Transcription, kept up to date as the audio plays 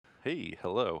Hey,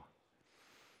 hello.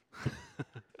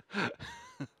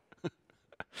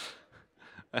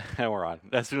 And we're on.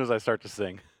 As soon as I start to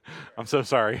sing, I'm so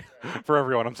sorry for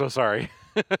everyone. I'm so sorry.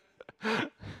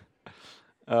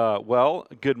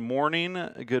 Good morning,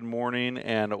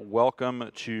 and welcome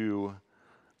to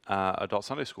Adult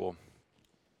Sunday School.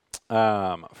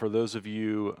 For those of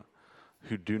you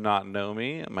who do not know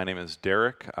me, my name is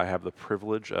Derek. I have the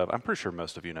privilege of, I'm pretty sure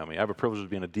most of you know me, I have a privilege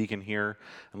of being a deacon here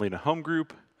and leading a home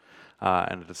group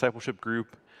and a discipleship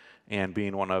group and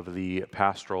being one of the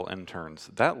pastoral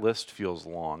interns. That list feels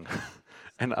long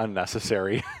and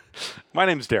unnecessary. My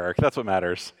name's Derek. That's what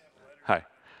matters. Hi.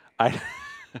 I,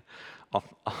 I'll,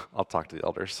 I'll talk to the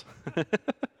elders.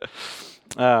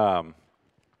 um,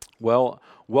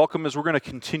 welcome as we're going to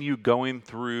continue going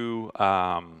through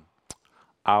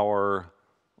our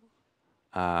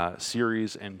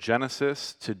series in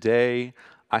Genesis. Today,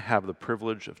 I have the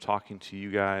privilege of talking to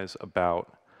you guys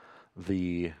about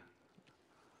the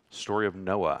story of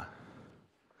Noah.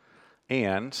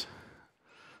 And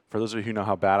for those of you who know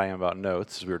how bad I am about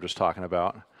notes, as we were just talking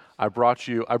about, I brought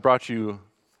you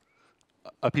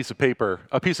a piece of paper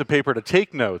to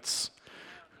take notes.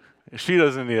 She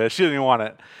doesn't need it. She doesn't even want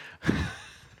it.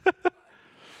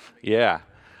 Yeah.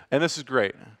 And this is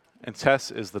great. And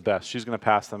Tess is the best. She's going to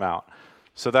pass them out.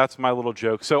 So that's my little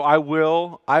joke. So I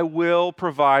will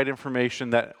provide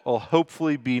information that will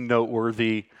hopefully be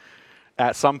noteworthy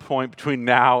at some point between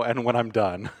now and when I'm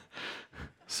done.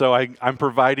 So I'm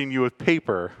providing you with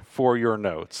paper for your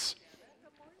notes.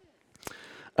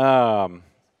 I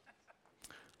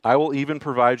will even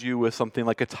provide you with something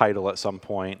like a title at some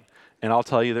point, and I'll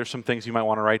tell you there's some things you might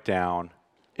want to write down.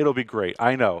 It'll be great.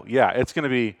 I know. Yeah, it's gonna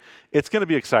be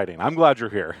exciting. I'm glad you're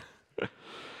here.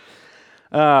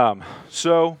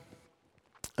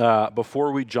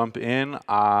 Before we jump in,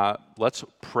 let's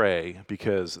pray,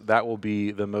 because that will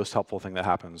be the most helpful thing that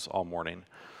happens all morning.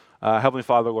 Heavenly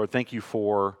Father, Lord, thank you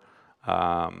for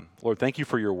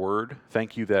your word.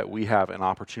 Thank you that we have an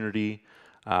opportunity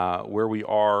where we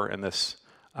are in this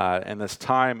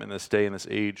time, in this day, in this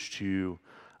age to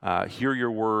hear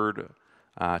your word,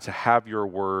 to have your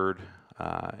word,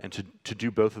 and to do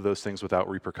both of those things without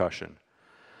repercussion.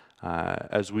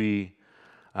 As we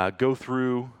go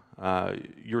through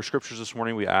your scriptures this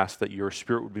morning, we ask that your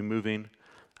spirit would be moving,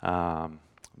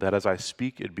 that as I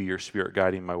speak, it'd be your spirit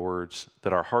guiding my words,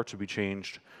 that our hearts would be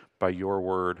changed by your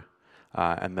word,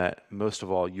 and that most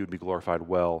of all, you would be glorified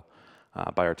well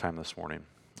by our time this morning.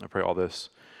 I pray all this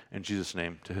in Jesus'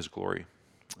 name, to his glory.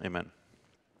 Amen.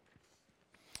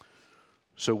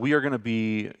 So we are going to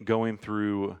be going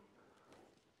through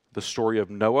the story of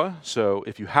Noah. So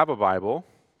if you have a Bible,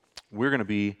 we're going to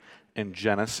be in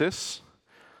Genesis,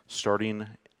 starting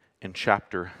in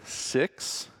chapter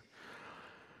 6.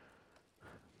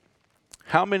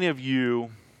 How many of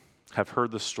you have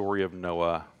heard the story of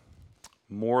Noah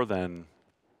more than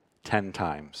 10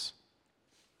 times?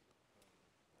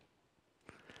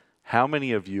 How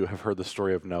many of you have heard the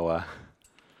story of Noah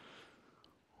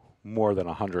more than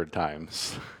 100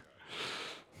 times?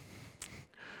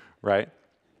 Right?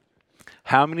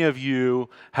 How many of you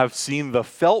have seen the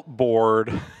felt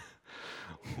board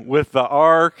with the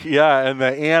ark, and the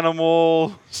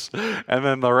animals, and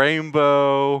then the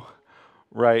rainbow,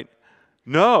 right?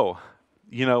 No.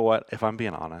 You know what? If I'm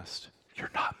being honest,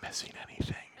 you're not missing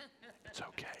anything. It's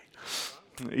okay.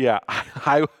 Yeah,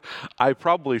 I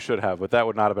probably should have, but that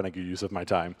would not have been a good use of my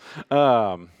time.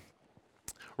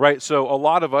 Right, so a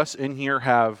lot of us in here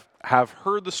have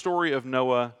heard the story of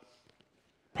Noah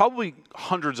probably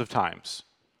hundreds of times.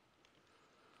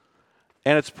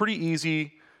 And it's pretty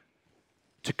easy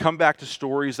to come back to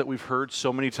stories that we've heard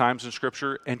so many times in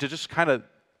Scripture and to just kind of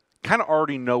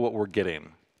already know what we're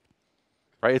getting.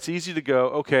 Right? It's easy to go,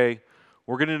 okay,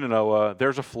 we're getting to Noah,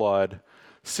 there's a flood,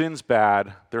 sin's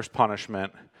bad, there's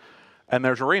punishment, and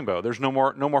there's a rainbow. There's no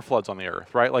more floods on the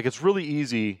earth, right? Like, it's really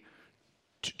easy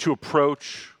to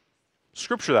approach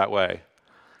Scripture that way.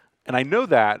 And I know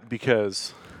that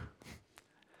because,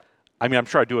 I'm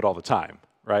sure I do it all the time,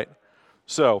 right?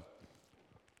 So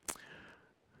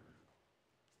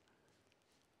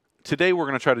today we're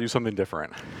going to try to do something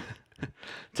different.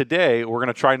 Today we're going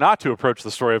to try not to approach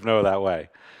the story of Noah that way.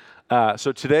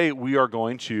 So today we are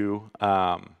going to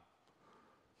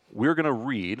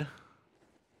read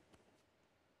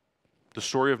the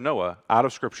story of Noah out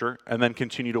of Scripture and then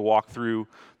continue to walk through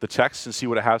the text and see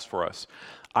what it has for us.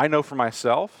 I know for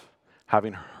myself,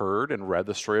 having heard and read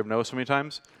the story of Noah so many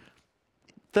times,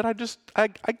 that I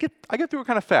get through it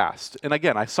kind of fast. And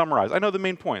again, I summarize. I know the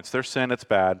main points. There's sin, it's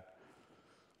bad.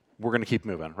 We're going to keep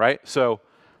moving, right? So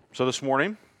this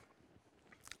morning,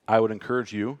 I would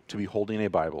encourage you to be holding a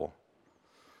Bible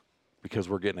because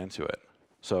we're getting into it.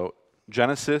 So,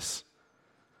 Genesis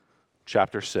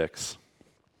chapter 6.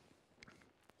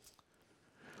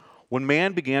 When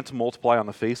man began to multiply on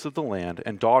the face of the land,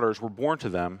 and daughters were born to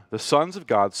them, the sons of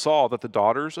God saw that the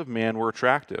daughters of man were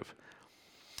attractive.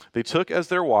 They took as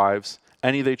their wives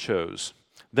any they chose.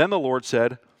 Then the Lord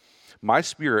said, My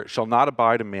spirit shall not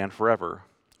abide in man forever,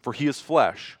 for he is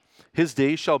flesh. His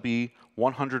days shall be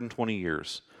 120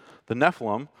 years. The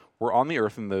Nephilim were on the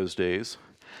earth in those days,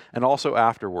 and also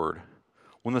afterward,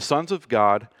 when the sons of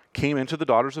God came into the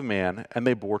daughters of man, and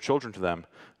they bore children to them.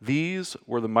 These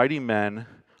were the mighty men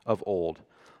of old,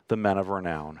 the men of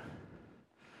renown.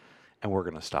 And we're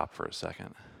going to stop for a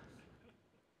second.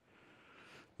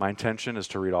 My intention is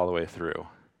to read all the way through.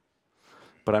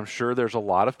 But I'm sure there's a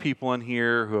lot of people in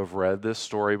here who have read this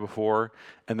story before,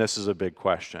 and this is a big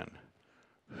question.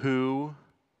 Who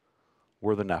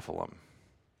were the Nephilim?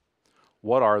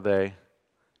 What are they,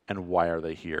 and why are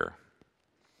they here?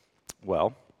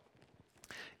 Well,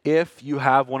 if you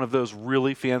have one of those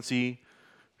really fancy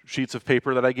sheets of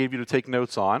paper that I gave you to take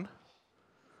notes on,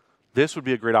 this would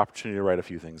be a great opportunity to write a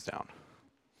few things down.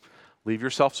 Leave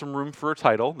yourself some room for a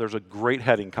title. There's a great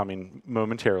heading coming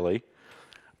momentarily.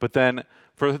 But then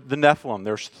for the Nephilim,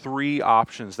 there's 3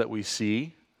 options that we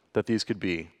see that these could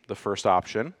be. The first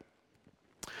option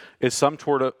is some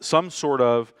sort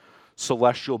of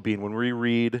celestial being. When we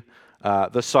read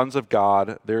the sons of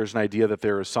God, there's an idea that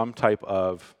there is some type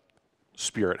of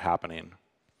spirit happening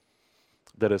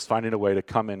that is finding a way to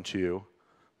come into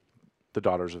the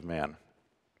daughters of man.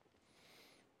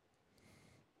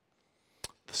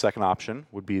 The second option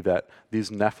would be that these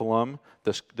Nephilim,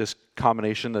 this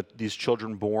combination, that these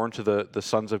children born to the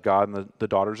sons of God and the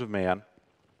daughters of man,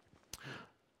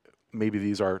 maybe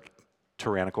these are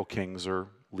tyrannical kings or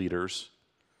leaders.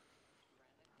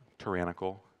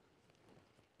 Tyrannical.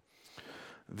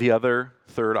 The other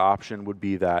third option would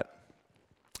be that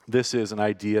this is an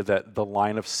idea that the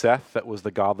line of Seth, that was the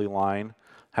godly line,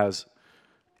 has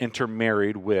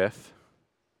intermarried with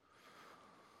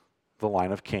the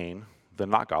line of Cain, the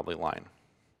not godly line.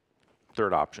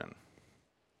 Third option.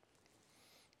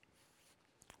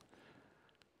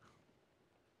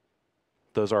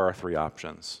 Those are our 3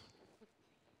 options.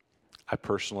 I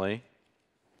personally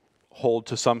hold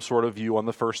to some sort of view on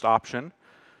the first option,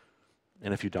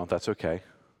 and if you don't, that's okay.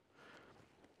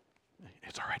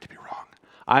 It's all right to be wrong.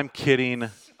 I'm kidding.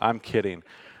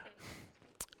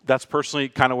 That's personally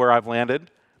kind of where I've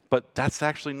landed, but that's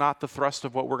actually not the thrust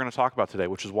of what we're going to talk about today,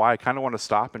 which is why I kind of want to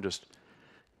stop and just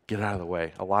get it out of the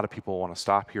way. A lot of people want to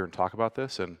stop here and talk about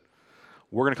this, and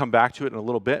we're going to come back to it in a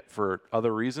little bit for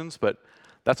other reasons, but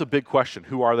that's a big question.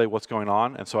 Who are they? What's going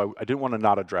on? And so I didn't want to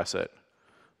not address it,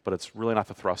 but it's really not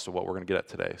the thrust of what we're going to get at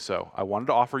today. So I wanted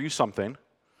to offer you something,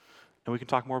 and we can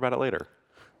talk more about it later.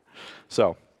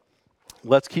 So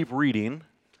let's keep reading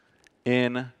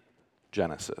in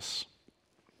Genesis.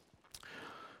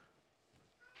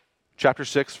 Chapter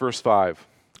 6, verse 5.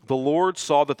 The Lord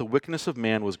saw that the wickedness of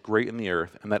man was great in the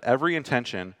earth, and that every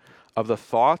intention of the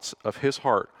thoughts of his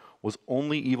heart was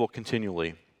only evil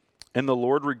continually. And the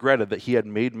Lord regretted that he had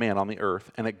made man on the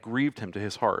earth, and it grieved him to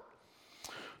his heart.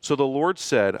 So the Lord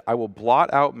said, I will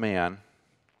blot out man,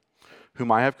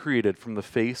 whom I have created from the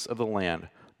face of the land,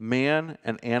 man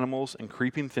and animals and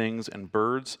creeping things and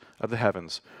birds of the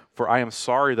heavens, for I am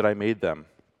sorry that I made them.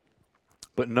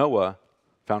 But Noah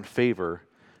found favor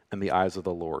in the eyes of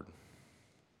the Lord.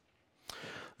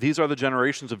 These are the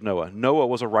generations of Noah. Noah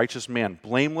was a righteous man,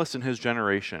 blameless in his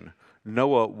generation.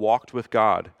 Noah walked with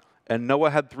God. And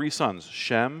Noah had 3 sons,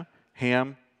 Shem,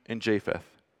 Ham, and Japheth.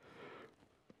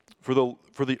 For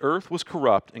the earth was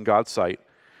corrupt in God's sight,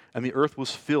 and the earth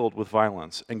was filled with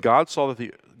violence. And God saw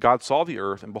the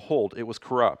earth, and behold, it was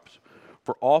corrupt.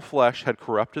 For all flesh had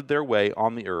corrupted their way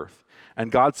on the earth.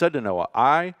 And God said to Noah,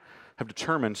 I have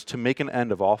determined to make an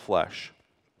end of all flesh.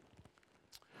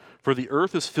 For the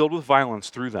earth is filled with violence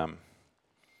through them.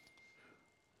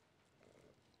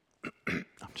 I'm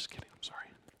just kidding, I'm sorry.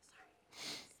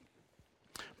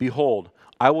 Behold,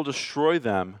 I will destroy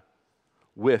them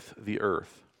with the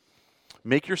earth.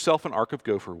 Make yourself an ark of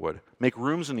gopher wood. Make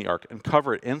rooms in the ark and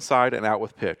cover it inside and out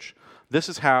with pitch. This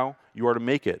is how you are to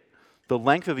make it. The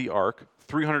length of the ark,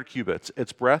 300 cubits,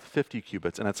 its breadth 50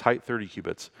 cubits, and its height 30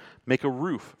 cubits. Make a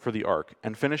roof for the ark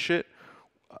and finish it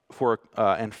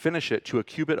to a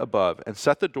cubit above, and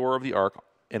set the door of the ark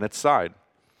in its side.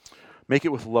 Make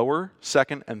it with lower,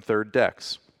 second, and third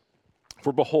decks.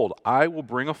 For behold, I will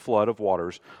bring a flood of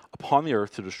waters upon the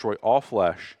earth to destroy all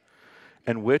flesh,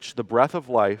 and which is the breath of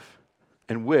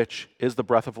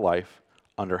life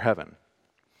under heaven.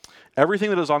 Everything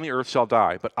that is on the earth shall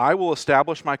die, but I will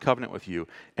establish my covenant with you,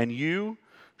 and you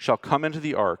shall come into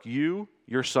the ark, you,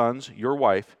 your sons, your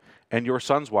wife, and your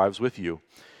sons' wives with you.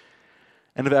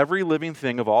 And of every living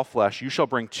thing of all flesh you shall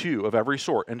bring 2 of every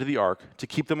sort into the ark to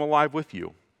keep them alive with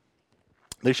you.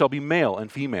 They shall be male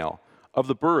and female, of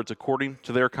the birds according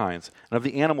to their kinds, and of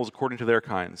the animals according to their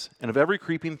kinds, and of every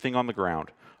creeping thing on the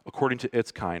ground according to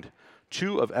its kind.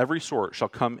 2 of every sort shall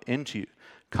come in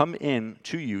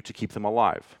to you to keep them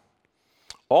alive.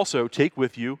 Also take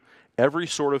with you every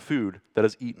sort of food that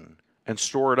is eaten, and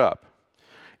store it up.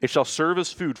 It shall serve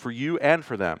as food for you and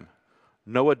for them.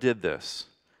 Noah did this.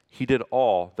 He did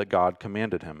all that God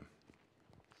commanded him.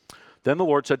 Then the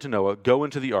Lord said to Noah, "Go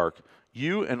into the ark,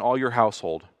 you and all your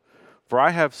household, for I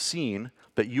have seen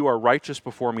that you are righteous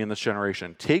before me in this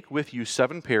generation. Take with you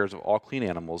 7 pairs of all clean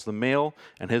animals, the male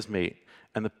and his mate,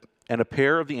 and a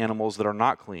pair of the animals that are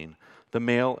not clean, the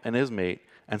male and his mate,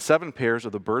 and 7 pairs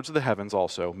of the birds of the heavens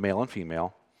also, male and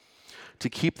female, to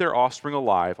keep their offspring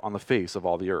alive on the face of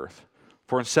all the earth.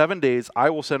 For in 7 days I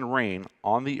will send rain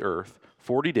on the earth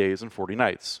 40 days and 40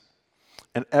 nights.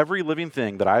 And every living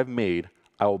thing that I have made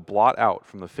I will blot out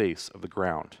from the face of the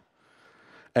ground."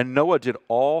 And Noah did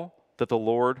all that the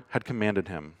Lord had commanded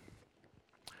him.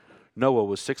 Noah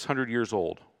was 600 years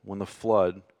old when the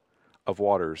flood of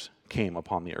waters came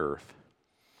upon the earth.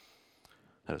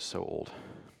 That is so old.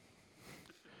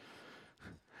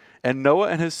 And Noah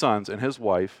and his sons and his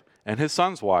wife and his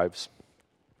sons' wives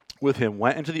with him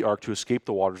went into the ark to escape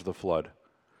the waters of the flood.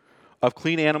 Of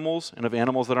clean animals and of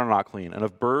animals that are not clean, and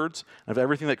of birds and of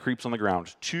everything that creeps on the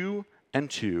ground, 2 and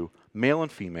 2, male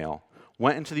and female,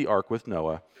 went into the ark with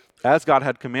Noah, as God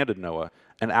had commanded Noah.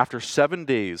 And after 7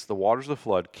 days the waters of the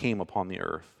flood came upon the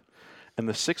earth. In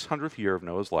the 600th year of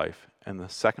Noah's life, in the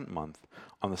 2nd month,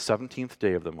 on the 17th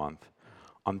day of the month,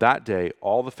 on that day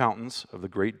all the fountains of the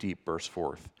great deep burst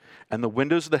forth, and the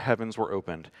windows of the heavens were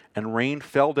opened, and rain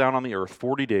fell down on the earth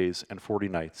 40 days and 40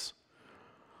 nights.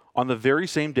 On the very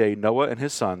same day Noah and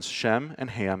his sons, Shem and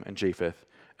Ham and Japheth,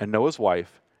 and Noah's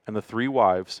wife, and the 3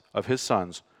 wives of his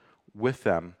sons with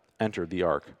them entered the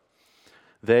ark.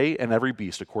 They and every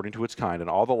beast according to its kind, and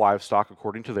all the livestock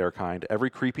according to their kind, every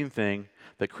creeping thing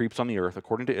that creeps on the earth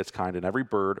according to its kind, and every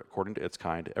bird according to its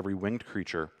kind, every winged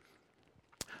creature.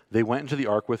 They went into the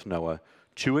ark with Noah,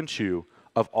 2 and 2,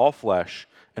 of all flesh,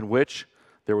 in which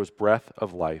there was breath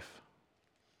of life.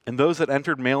 And those that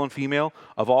entered, male and female,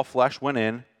 of all flesh, went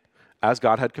in, as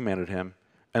God had commanded him,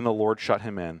 and the Lord shut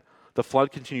him in. The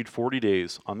flood continued 40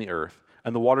 days on the earth,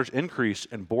 and the waters increased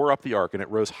and bore up the ark, and it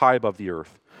rose high above the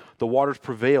earth. The waters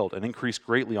prevailed and increased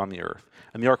greatly on the earth,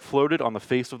 and the ark floated on the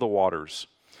face of the waters.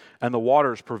 And the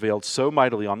waters prevailed so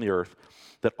mightily on the earth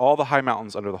that all the high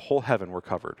mountains under the whole heaven were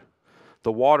covered.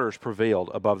 The waters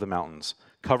prevailed above the mountains,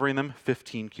 covering them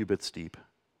 15 cubits deep.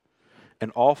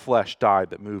 And all flesh died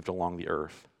that moved along the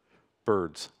earth,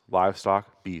 birds,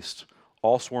 livestock, beasts,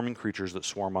 all swarming creatures that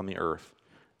swarm on the earth,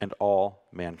 and all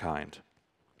mankind.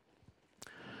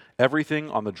 Everything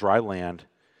on the dry land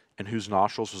in whose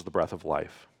nostrils was the breath of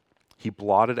life. He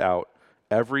blotted out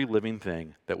every living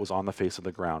thing that was on the face of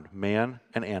the ground, man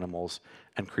and animals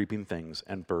and creeping things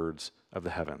and birds of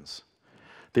the heavens.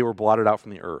 They were blotted out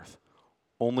from the earth.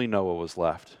 Only Noah was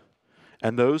left,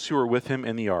 and those who were with him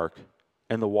in the ark,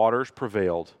 and the waters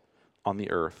prevailed on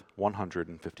the earth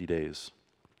 150 days.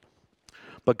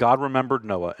 But God remembered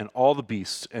Noah and all the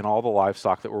beasts and all the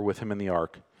livestock that were with him in the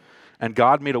ark. And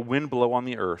God made a wind blow on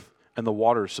the earth, and the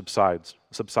waters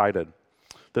subsided.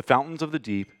 The fountains of the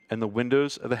deep and the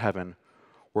windows of the heaven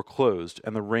were closed,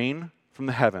 and the rain from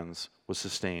the heavens was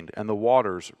sustained, and the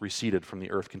waters receded from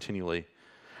the earth continually.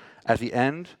 At the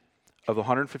end of the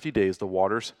 150 days, the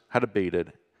waters had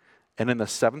abated, and in the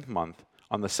 7th month,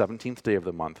 on the 17th day of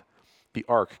the month, the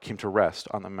ark came to rest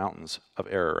on the mountains of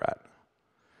Ararat.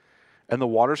 And the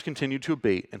waters continued to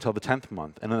abate until the 10th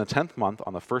month. And in the 10th month,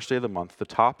 on the 1st day of the month, the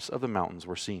tops of the mountains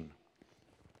were seen.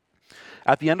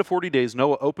 At the end of 40 days,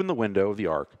 Noah opened the window of the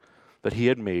ark that he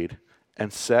had made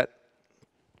and set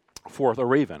forth a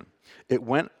raven. It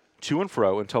went to and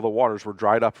fro until the waters were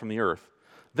dried up from the earth.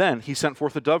 Then he sent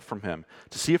forth a dove from him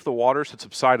to see if the waters had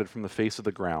subsided from the face of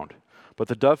the ground. But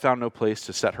the dove found no place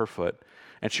to set her foot,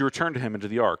 and she returned to him into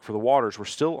the ark, for the waters were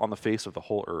still on the face of the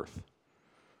whole earth.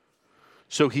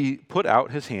 So he put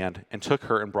out his hand and took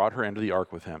her and brought her into the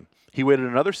ark with him. He waited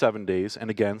another 7 days and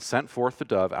again sent forth the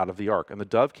dove out of the ark. And the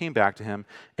dove came back to him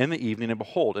in the evening, and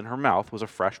behold, in her mouth was a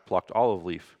fresh plucked olive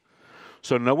leaf.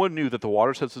 So Noah knew that the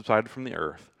waters had subsided from the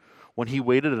earth, when he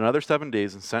waited another 7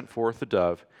 days and sent forth the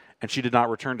dove, and she did not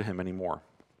return to him any more.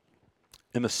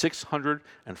 In the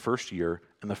 601st year,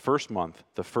 in the 1st month,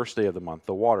 the 1st day of the month,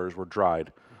 the waters were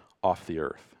dried off the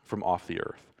earth. from off the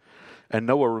earth. And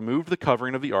Noah removed the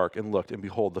covering of the ark and looked, and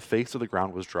behold, the face of the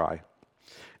ground was dry.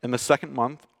 In the second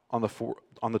month, on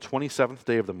the 27th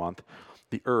day of the month,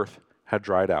 the earth had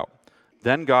dried out.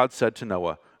 Then God said to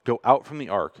Noah, "Go out from the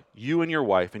ark, you and your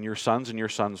wife and your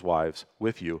sons' wives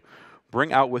with you.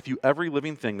 Bring out with you every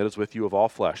living thing that is with you of all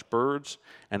flesh, birds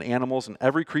and animals and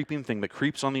every creeping thing that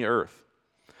creeps on the earth,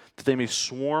 that they may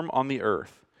swarm on the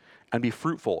earth and be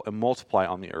fruitful and multiply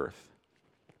on the earth."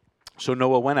 So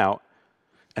Noah went out,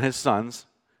 and his sons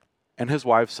and his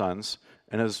wife's sons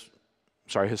and his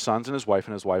sons and his wife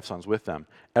and his wife's sons with them,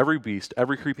 every beast,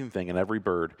 every creeping thing, and every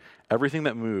bird, everything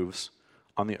that moves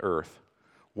on the earth,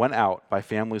 went out by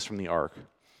families from the ark.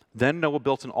 Then Noah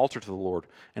built an altar to the Lord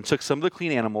and took some of the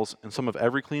clean animals and some of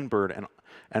every clean bird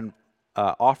and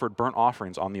offered burnt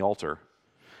offerings on the altar.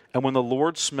 And when the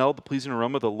Lord smelled the pleasing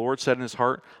aroma, the Lord said in his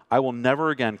heart, "I will never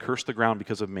again curse the ground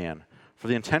because of man, for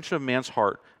the intention of man's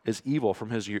heart is evil from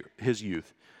his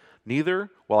youth. Neither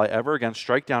will I ever again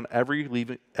strike down every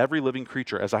living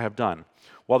creature as I have done.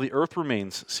 While the earth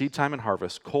remains, seed time and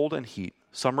harvest, cold and heat,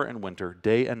 summer and winter,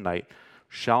 day and night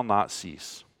shall not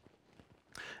cease."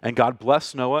 And God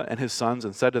blessed Noah and his sons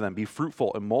and said to them, "Be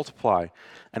fruitful and multiply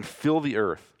and fill the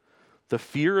earth. The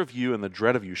fear of you and the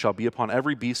dread of you shall be upon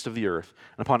every beast of the earth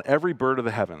and upon every bird of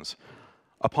the heavens,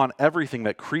 upon everything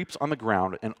that creeps on the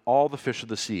ground and all the fish of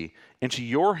the sea. Into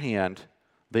your hand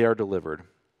they are delivered.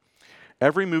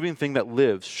 Every moving thing that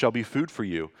lives shall be food for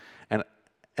you, and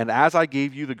as I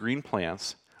gave you the green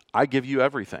plants, I give you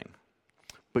everything.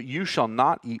 But you shall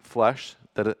not eat flesh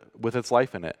with its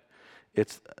life in it,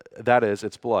 that is,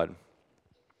 its blood.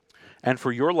 And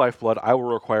for your lifeblood I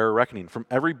will require a reckoning. From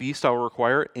every beast I will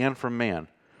require, and from man.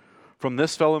 From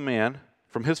his fellow man,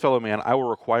 I will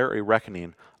require a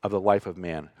reckoning of the life of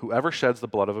man. Whoever sheds the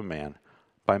blood of a man,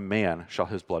 by man shall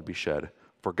his blood be shed.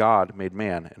 For God made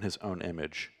man in his own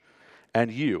image. And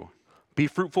you, be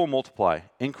fruitful and multiply,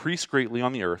 increase greatly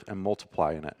on the earth and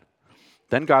multiply in it."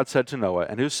 Then God said to Noah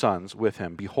and his sons with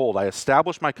him, "Behold, I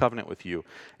establish my covenant with you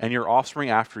and your offspring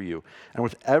after you, and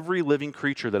with every living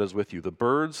creature that is with you, the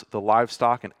birds, the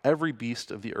livestock, and every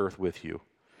beast of the earth with you,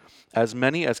 as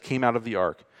many as came out of the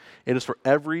ark. It is for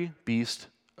every beast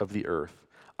of the earth.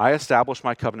 I establish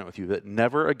my covenant with you, that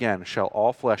never again shall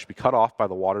all flesh be cut off by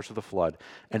the waters of the flood,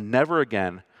 and never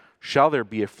again shall there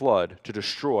be a flood to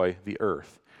destroy the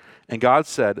earth." And God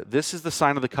said, "This is the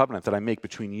sign of the covenant that I make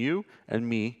between you and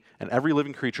me and every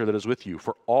living creature that is with you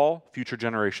for all future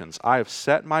generations. I have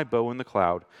set my bow in the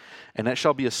cloud, and it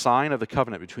shall be a sign of the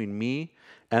covenant between me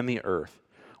and the earth.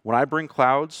 When I bring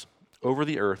clouds over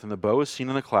the earth and the bow is seen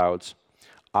in the clouds,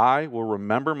 I will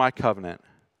remember my covenant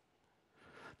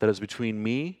that is between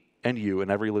me and you and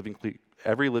every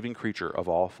living creature of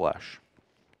all flesh.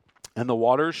 And the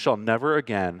waters shall never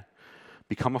again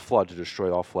become a flood to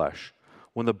destroy all flesh.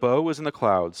 When the bow is in the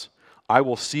clouds, I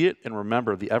will see it and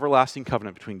remember the everlasting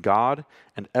covenant between God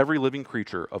and every living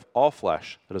creature of all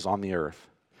flesh that is on the earth."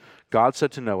 God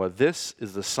said to Noah, "This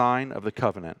is the sign of the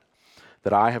covenant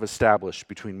that I have established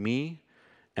between me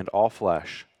and all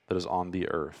flesh that is on the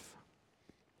earth."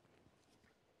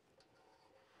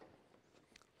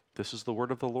 This is the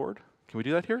word of the Lord. Can we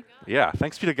do that here? Yeah,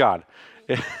 thanks be to God.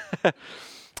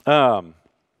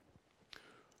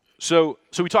 So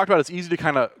we talked about it's easy to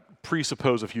kind of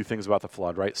presuppose a few things about the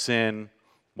flood, right? Sin,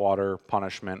 water,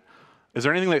 punishment. Is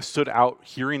there anything that stood out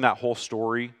hearing that whole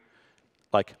story,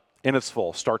 like in its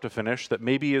full, start to finish, that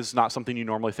maybe is not something you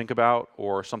normally think about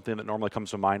or something that normally comes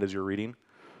to mind as you're reading?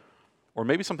 Or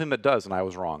maybe something that does and I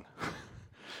was wrong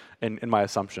in my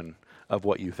assumption of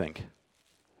what you think.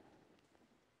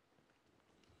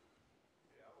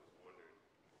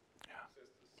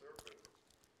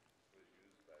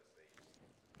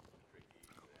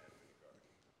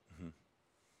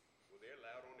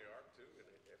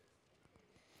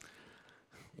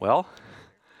 Well,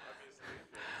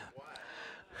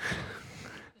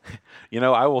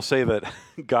 I will say that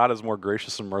God is more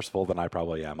gracious and merciful than I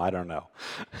probably am. I don't know.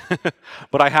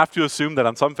 But I have to assume that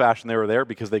in some fashion they were there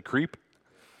because they creep,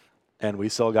 and we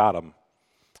still got them.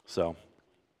 So,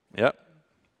 yep.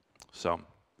 So,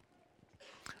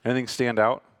 anything stand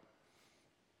out?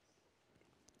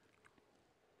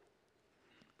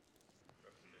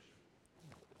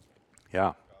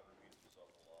 Yeah.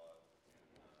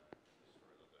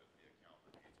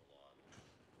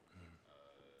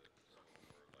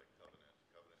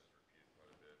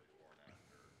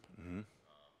 Mm-hmm.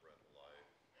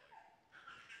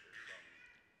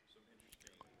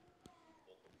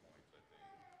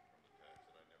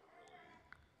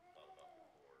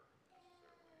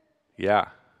 Yeah.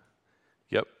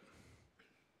 Yep.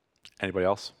 Anybody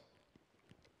else?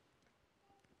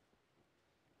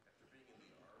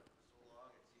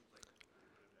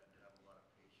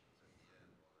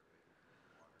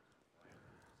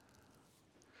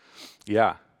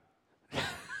 Yeah.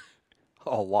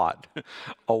 A lot.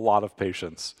 A lot of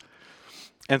patience.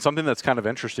 And something that's kind of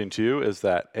interesting too is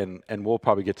that, and we'll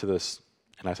probably get to this,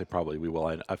 and I say probably, we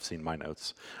will, I've seen my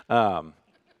notes. Um,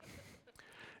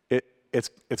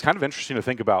 it's kind of interesting to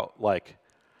think about, like,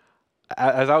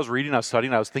 as I was reading, I was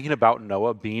studying, I was thinking about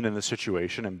Noah being in this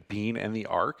situation and being in the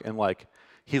ark, and like,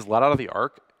 he's let out of the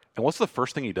ark, and what's the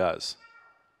first thing he does?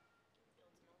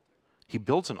 He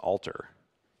builds an altar.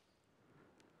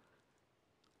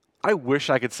 I wish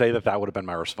I could say that that would have been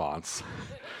my response.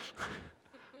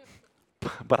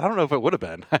 But I don't know if it would have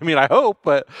been. I mean, I hope,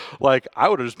 but like, I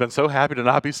would have just been so happy to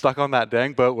not be stuck on that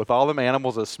dang boat with all them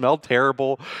animals that smelled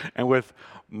terrible and with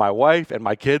my wife and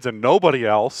my kids and nobody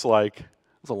else. Like, it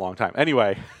was a long time.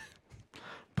 Anyway,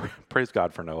 praise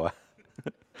God for Noah.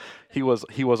 He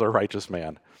was a righteous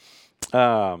man.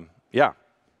 Yeah.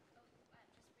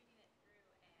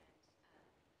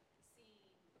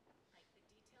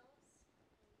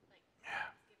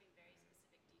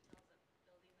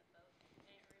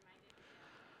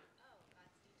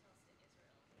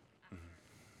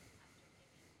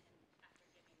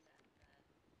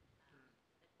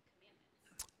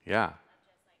 Yeah.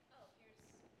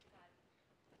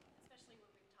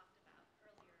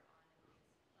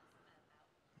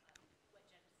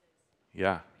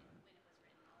 Yeah.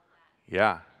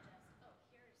 Yeah.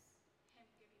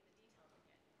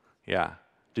 Yeah.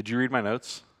 Did you read my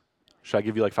notes? Should I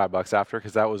give you like $5 after?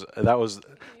 Because that was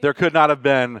there could not have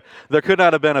been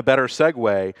a better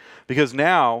segue, because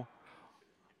now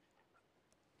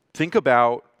think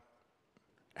about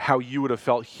how you would have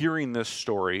felt hearing this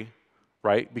story,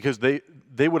 right? Because they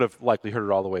would have likely heard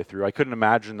it all the way through. I couldn't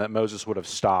imagine that Moses would have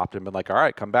stopped and been like, all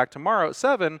right, come back tomorrow at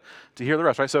 7 to hear the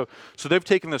rest, right? So they've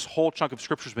taken this whole chunk of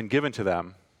scripture that's been given to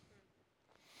them.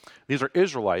 These are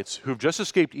Israelites who've just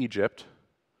escaped Egypt,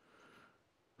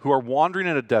 who are wandering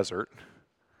in a desert.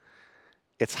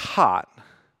 It's hot.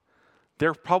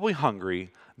 They're probably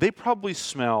hungry. They probably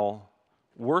smell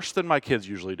worse than my kids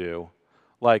usually do.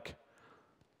 Like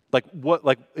what,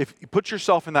 like, if you put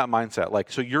yourself in that mindset, like,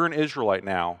 so you're an Israelite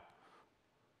now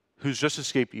who's just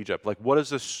escaped Egypt. Like,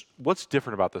 what's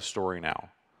different about this story now?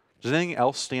 Does anything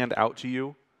else stand out to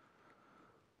you?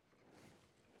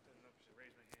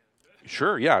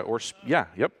 Sure, yeah, yeah,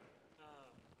 yep.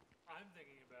 I'm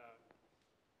thinking about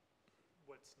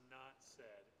what's not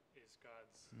said is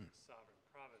God's sovereign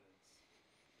providence,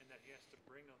 and that He has to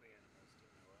bring all the animals to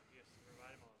Noah. He has to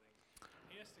provide him all things.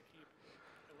 He has to keep,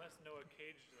 unless Noah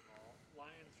caged them all,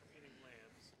 lions from eating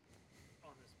lambs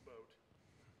on this boat,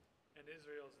 and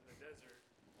Israel's in the desert.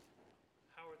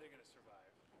 How are they going to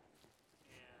survive?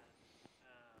 And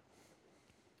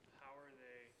how are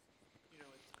they?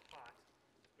 It's hot,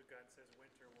 but God says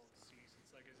winter won't cease.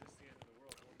 It's like, is this the end of the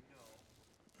world? Well, no.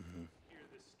 Hear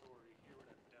this story, hear what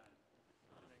I've done.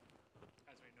 And then,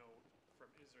 as we know from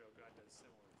Israel, God does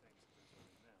similar things to Israel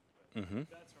and them.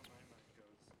 But that's where my mind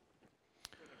goes.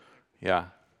 Where they're connected.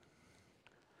 Yeah.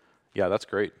 Yeah, that's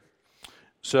great.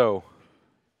 So,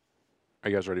 are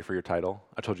you guys ready for your title?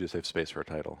 I told you to save space for a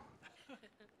title.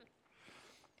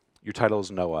 Your title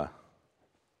is Noah,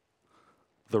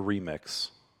 the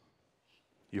remix.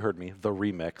 You heard me, the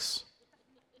remix.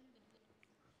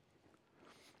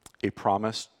 A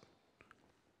promise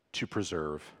to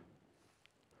preserve.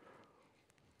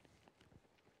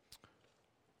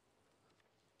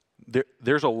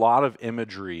 There's a lot of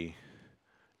imagery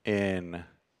in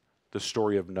the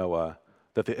story of Noah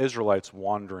that the Israelites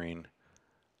wandering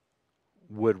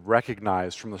would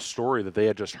recognize from the story that they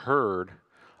had just heard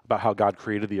about how God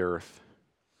created the earth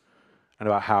and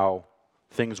about how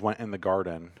things went in the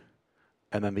garden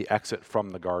and then the exit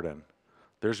from the garden.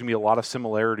 There's going to be a lot of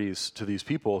similarities to these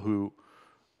people who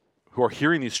are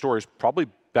hearing these stories probably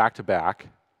back to back.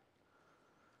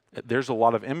 There's a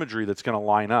lot of imagery that's going to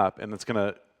line up and that's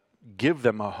going to give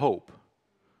them a hope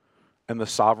in the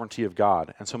sovereignty of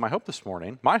God. And so my hope this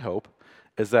morning,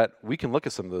 is that we can look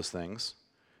at some of those things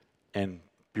and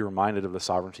be reminded of the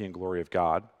sovereignty and glory of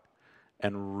God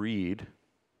and read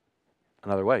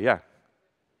another way. Yeah.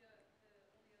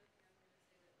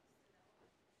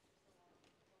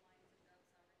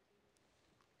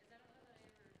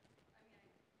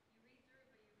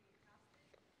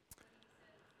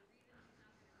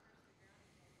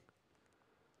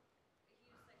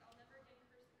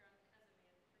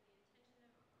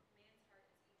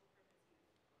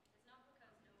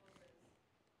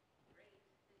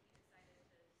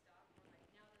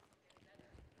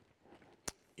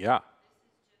 Yeah.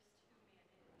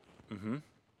 Mm-hmm.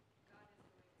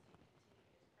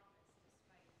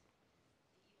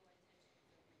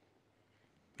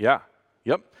 Yeah.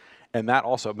 Yep. And that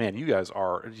also, man, you guys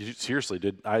are,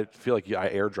 seriously, I feel like I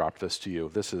airdropped this to you.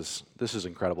 This is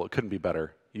incredible. It couldn't be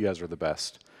better. You guys are the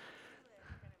best.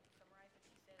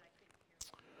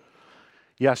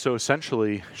 Yeah, so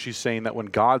essentially, she's saying that when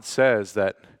God says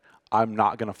that I'm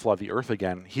not going to flood the earth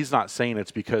again, he's not saying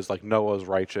it's because like Noah's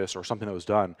righteous or something that was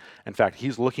done. In fact,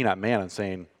 he's looking at man and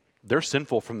saying they're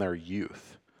sinful from their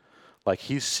youth. Like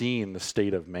he's seeing the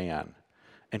state of man,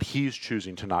 and he's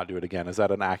choosing to not do it again. Is that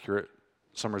an accurate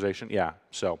summarization? Yeah.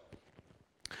 So,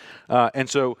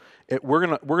 we're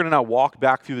gonna now walk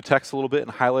back through the text a little bit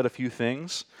and highlight a few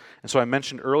things. And so I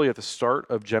mentioned earlier at the start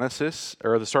of Genesis,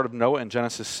 or the start of Noah in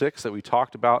Genesis 6, that we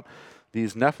talked about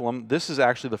these Nephilim. This is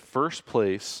actually the first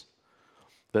place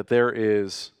that there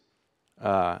is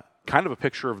kind of a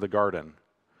picture of the garden,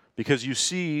 because you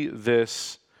see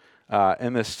this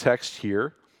in this text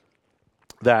here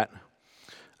that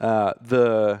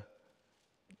the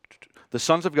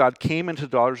sons of God came into the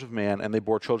daughters of man, and they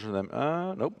bore children to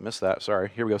them. Nope, missed that.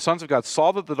 Sorry. Here we go. Sons of God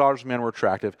saw that the daughters of man were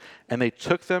attractive, and they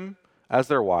took them as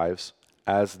their wives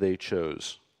as they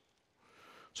chose.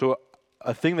 So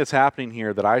a thing that's happening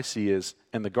here that I see is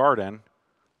in the garden,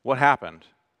 what happened?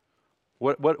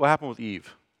 What happened with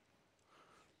Eve?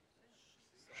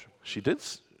 She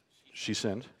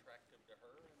sinned.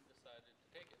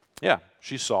 Yeah,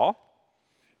 she saw.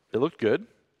 It looked good.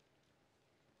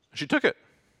 She took it.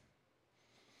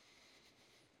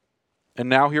 And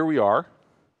now here we are,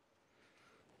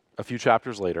 a few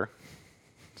chapters later,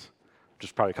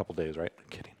 just probably a couple days, right? I'm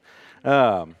kidding.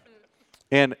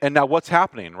 And now what's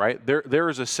happening, right? There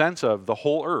is a sense of the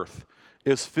whole earth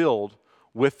is filled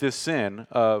with this sin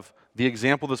of the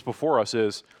example that's before us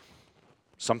is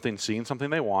something seeing something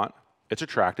they want, it's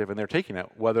attractive, and they're taking it,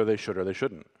 whether they should or they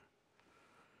shouldn't.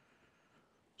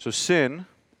 So sin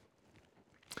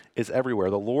is everywhere.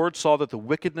 The Lord saw that the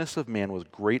wickedness of man was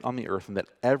great on the earth, and that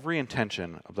every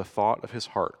intention of the thought of his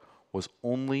heart was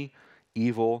only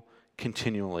evil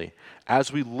continually.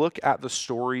 As we look at the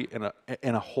story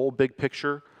in a whole big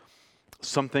picture,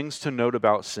 some things to note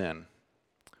about sin.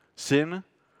 Sin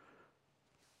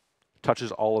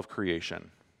touches all of creation.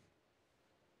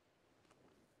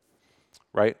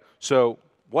 Right? So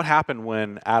what happened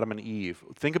when Adam and Eve,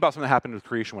 think about something that happened with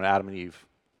creation when Adam and Eve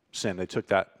sinned. They took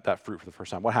that fruit for the first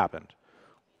time. What happened?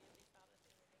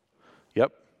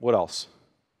 Yep. What else?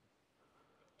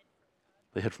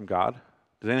 They hid from God.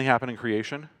 Did anything happen in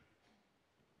creation?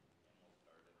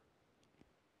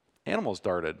 Animals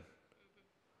darted.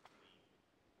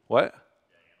 What?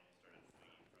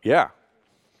 Yeah.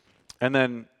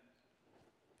 And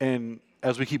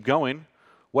as we keep going,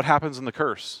 what happens in the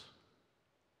curse?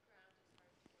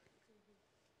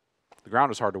 The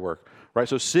ground is hard to work, right?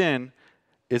 So sin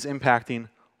is impacting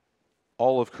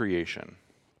all of creation.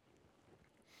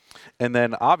 And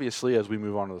then obviously, as we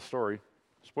move on to the story,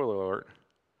 spoiler alert,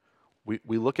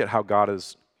 we look at how God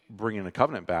is bringing a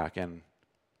covenant back, and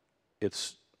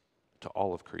it's to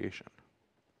all of creation.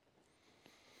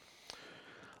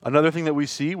 Another thing that we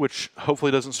see, which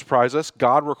hopefully doesn't surprise us,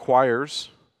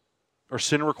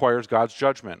 sin requires God's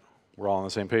judgment. We're all on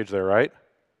the same page there, right?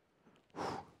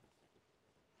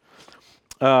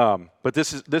 But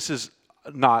this is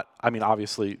not,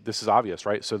 obviously, this is obvious,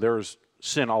 right? So there's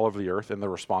sin all over the earth, and the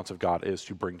response of God is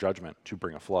to bring judgment, to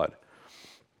bring a flood.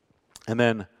 And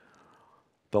then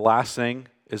the last thing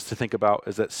is to think about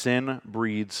is that sin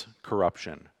breeds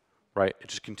corruption, right? It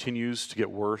just continues to get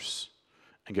worse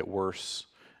and get worse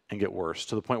and get worse,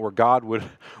 to the point where God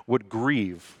would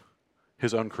grieve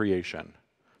his own creation,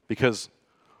 because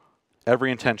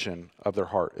every intention of their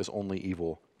heart is only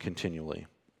evil continually.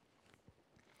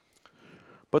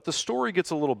 But the story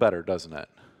gets a little better, doesn't it?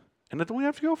 And then we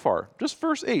have to go far. Just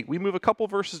verse 8. We move a couple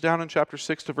verses down in chapter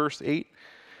 6 to verse 8.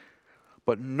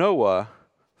 But Noah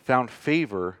found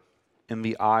favor in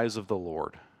the eyes of the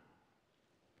Lord.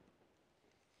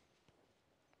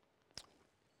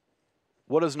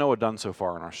 What has Noah done so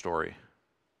far in our story?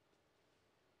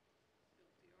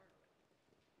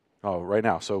 Oh, right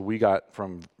now. So we got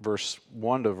from verse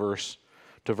 1 to verse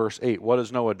 8. What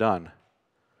has Noah done?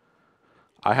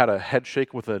 I had a head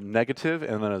shake with a negative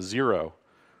and then a 0.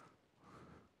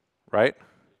 Right?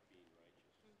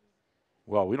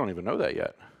 Well, we don't even know that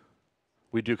yet.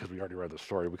 We do because we already read the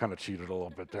story. We kind of cheated a little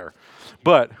bit there.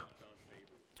 But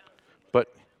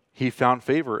he found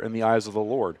favor in the eyes of the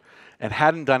Lord and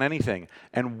hadn't done anything.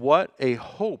 And what a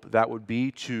hope that would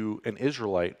be to an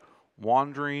Israelite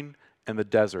wandering in the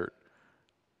desert,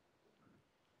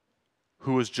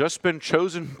 who has just been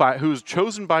chosen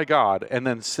by God and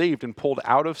then saved and pulled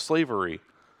out of slavery,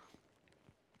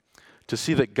 to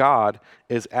see that God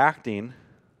is acting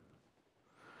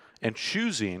and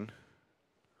choosing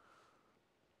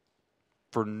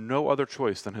for no other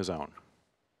choice than his own.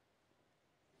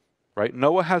 Right?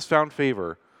 Noah has found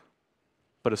favor,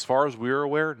 but as far as we're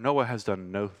aware, Noah has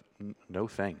done no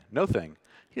thing. No thing.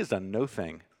 He has done no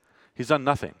thing. He's done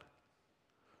nothing.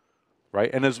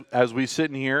 Right? And as we sit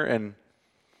in here, and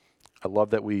I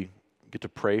love that we get to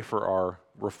pray for our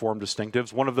Reformed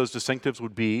distinctives. One of those distinctives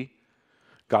would be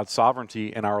God's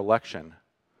sovereignty in our election.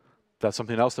 That's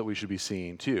something else that we should be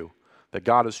seeing too. That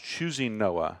God is choosing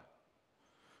Noah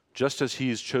just as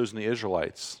he's chosen the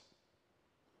Israelites.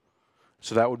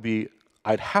 So that would be,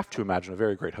 I'd have to imagine, a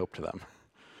very great hope to them.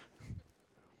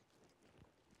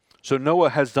 So Noah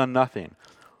has done nothing.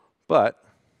 But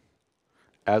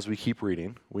as we keep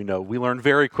reading, we learn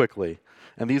very quickly.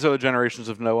 And these are the generations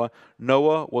of Noah.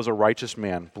 Noah was a righteous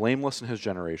man, blameless in his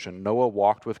generation. Noah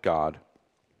walked with God.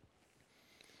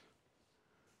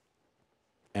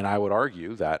 And I would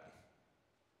argue that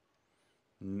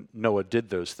Noah did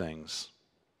those things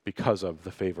because of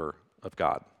the favor of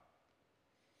God.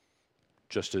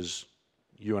 Just as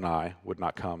you and I would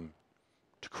not come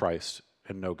to Christ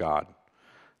and know God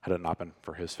had it not been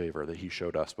for his favor that he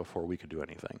showed us before we could do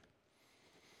anything.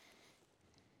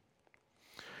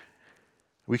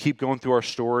 We keep going through our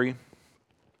story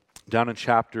down in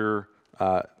through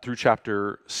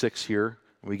chapter 6 here,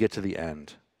 and we get to the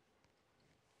end.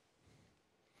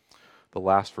 The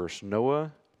last verse,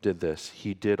 Noah did this.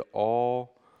 He did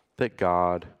all that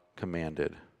God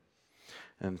commanded.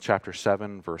 In chapter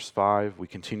 7, verse 5, we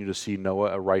continue to see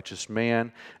Noah a righteous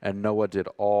man, and Noah did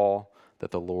all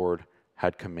that the Lord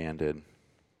had commanded.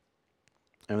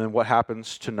 And then what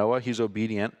happens to Noah? He's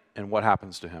obedient, and what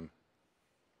happens to him?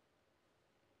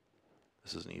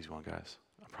 This is an easy one, guys.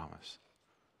 I promise.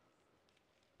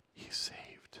 He's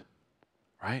saved,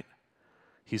 right?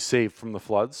 He's saved from the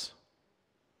floods.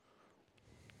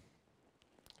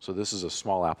 So this is a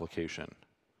small application.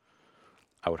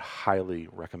 I would highly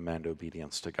recommend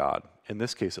obedience to God. In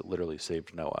this case, it literally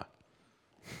saved Noah.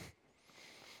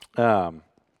 But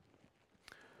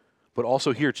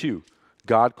also here too,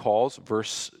 God calls,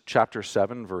 chapter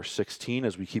 7, verse 16,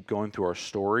 as we keep going through our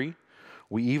story.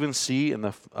 We even see in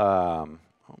the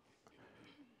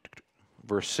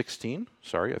verse 16,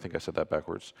 sorry, I think I said that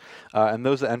backwards. And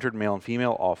those that entered, male and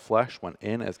female, all flesh, went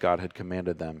in as God had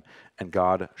commanded them, and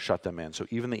God shut them in. So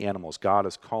even the animals, God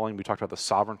is calling, we talked about the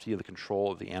sovereignty of the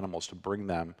control of the animals to bring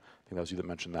them, I think that was you that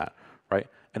mentioned that, right?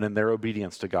 And in their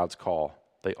obedience to God's call,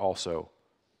 they also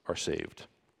are saved.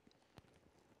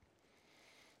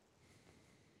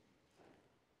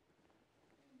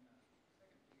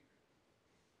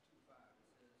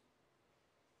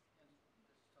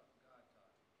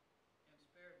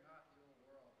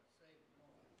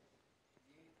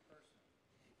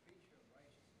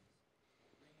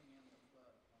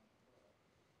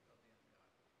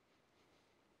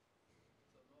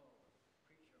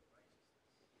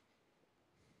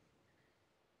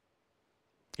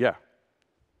 Yeah.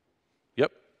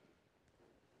 Yep.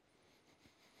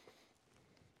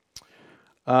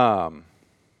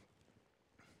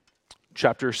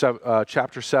 Chapter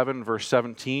 7, verse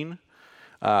 17.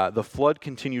 The flood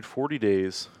continued 40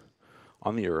 days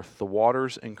on the earth. The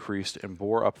waters increased and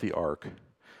bore up the ark,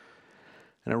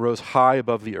 and it rose high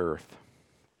above the earth.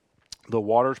 The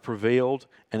waters prevailed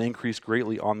and increased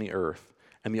greatly on the earth,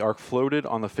 and the ark floated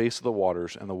on the face of the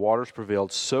waters, and the waters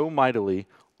prevailed so mightily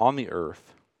on the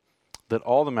earth that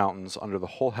all the mountains under the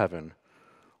whole heaven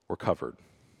were covered.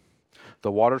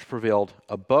 The waters prevailed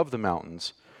above the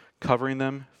mountains, covering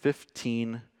them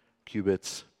 15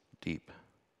 cubits deep.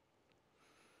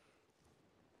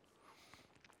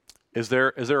 Is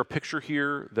there a picture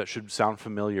here that should sound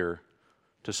familiar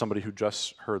to somebody who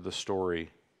just heard the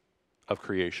story of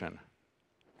creation?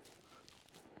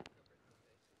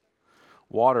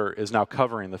 Water is now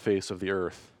covering the face of the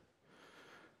earth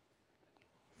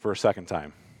for a second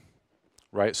time.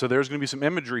 Right? So there's going to be some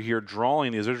imagery here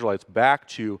drawing these Israelites back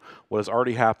to what has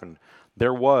already happened.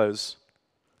 There was,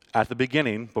 at the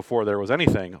beginning, before there was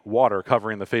anything, water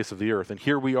covering the face of the earth. And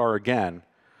here we are again,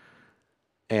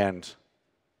 and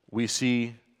we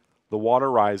see the water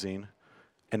rising,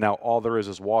 and now all there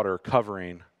is water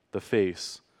covering the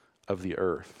face of the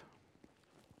earth.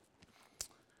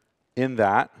 In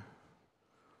that,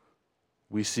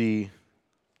 we see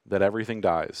that everything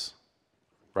dies.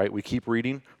 Right? We keep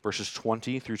reading verses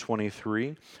 20 through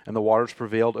 23. And the waters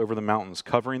prevailed over the mountains,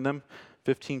 covering them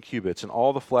 15 cubits. And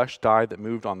all the flesh died that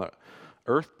moved on the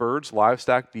earth, birds,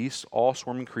 livestock, beasts, all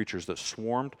swarming creatures that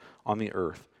swarmed on the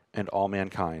earth, and all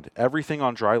mankind. Everything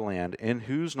on dry land, in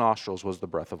whose nostrils was the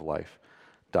breath of life,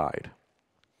 died.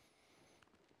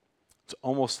 It's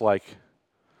almost like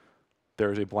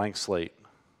there is a blank slate.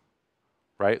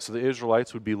 right? So the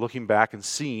Israelites would be looking back and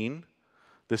seeing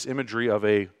this imagery of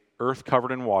a earth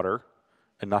covered in water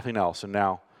and nothing else. And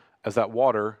now, as that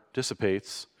water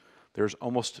dissipates, there's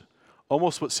almost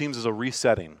what seems as a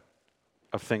resetting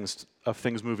of things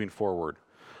moving forward.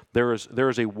 There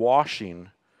is a washing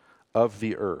of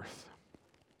the earth.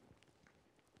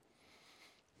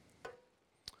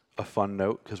 A fun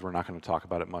note, because we're not going to talk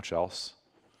about it much else.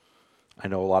 I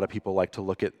know a lot of people like to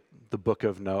look at the book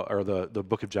of Noah or the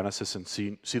book of Genesis and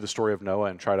see the story of Noah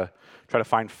and try to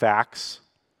find facts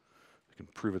that can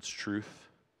prove its truth.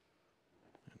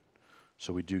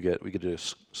 So we get a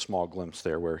small glimpse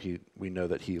there where we know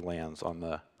that he lands on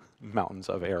the mountains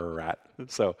of Ararat.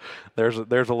 So there's a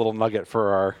little nugget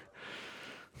for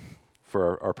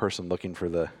our person looking for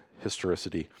the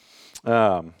historicity.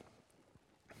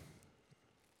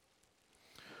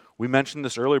 We mentioned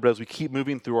this earlier, but as we keep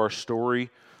moving through our story,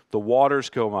 the waters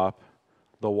go up,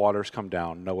 the waters come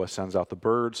down. Noah sends out the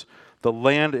birds. The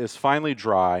land is finally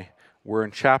dry. We're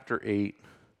in chapter 8.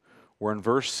 We're in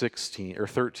verse 16 or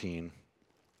 13.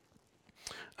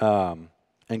 And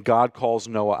God calls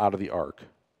Noah out of the ark.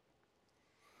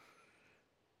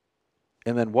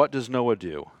 And then what does Noah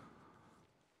do?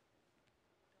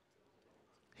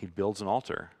 He builds an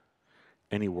altar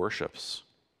and he worships.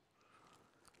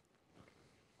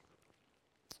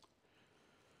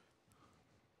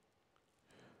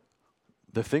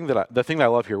 The thing that I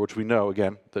love here, which we know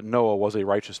again, that Noah was a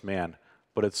righteous man,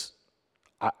 but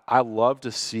I love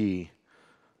to see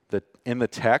that in the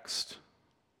text,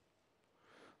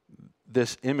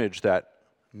 this image that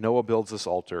Noah builds this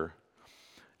altar,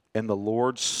 and the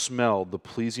Lord smelled the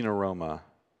pleasing aroma,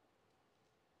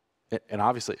 and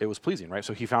obviously it was pleasing, right?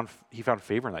 So he found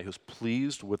favor in that. He was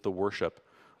pleased with the worship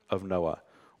of Noah,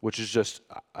 which is just,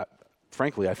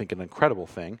 frankly, I think an incredible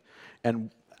thing,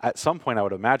 and at some point, I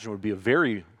would imagine would be a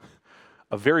very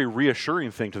reassuring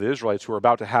thing to the Israelites who are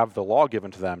about to have the law given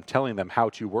to them, telling them how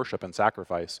to worship and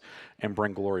sacrifice and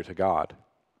bring glory to God.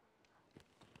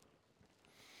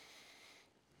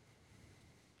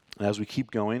 And as we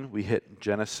keep going, we hit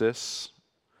Genesis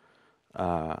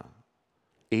 8,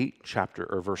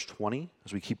 verse 20.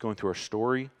 As we keep going through our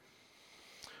story,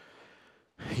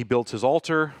 he builds his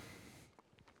altar.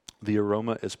 The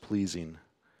aroma is pleasing.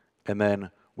 And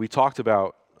then we talked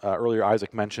about earlier,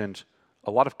 Isaac mentioned a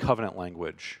lot of covenant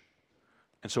language.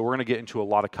 And so we're going to get into a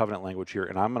lot of covenant language here,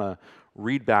 and I'm going to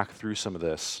read back through some of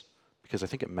this because I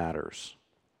think it matters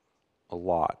a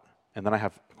lot. And then I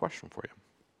have a question for you.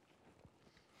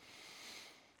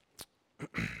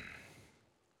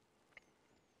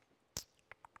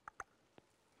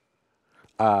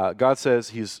 God says,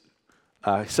 he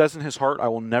says in his heart, I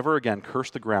will never again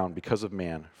curse the ground because of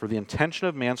man, for the intention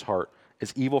of man's heart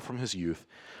is evil from his youth.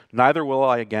 Neither will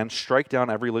I again strike down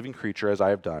every living creature as I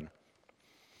have done.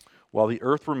 While the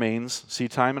earth remains,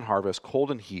 seedtime and harvest, cold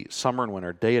and heat, summer and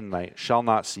winter, day and night shall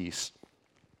not cease.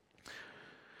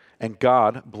 And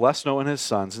God blessed Noah and his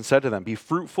sons and said to them, be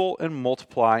fruitful and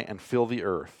multiply and fill the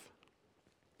earth.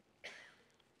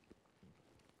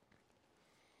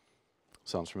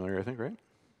 Sounds familiar, I think, right?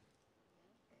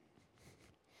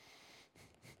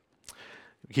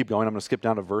 Keep going. I'm going to skip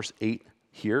down to verse 8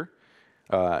 here.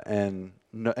 And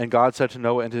God said to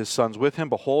Noah and to his sons with him,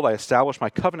 behold, I establish my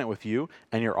covenant with you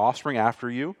and your offspring after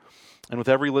you, and with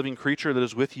every living creature that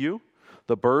is with you,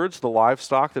 the birds, the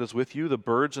livestock that is with you, the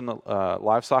birds and the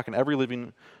livestock, and every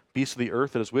living beast of the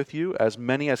earth that is with you, as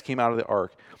many as came out of the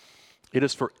ark. It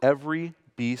is for every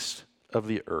beast of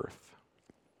the earth.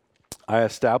 I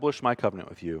establish my covenant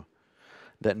with you,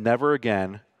 that never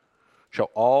again shall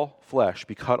all flesh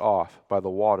be cut off by the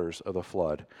waters of the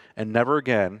flood, and never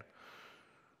again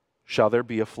shall there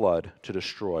be a flood to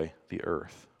destroy the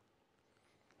earth.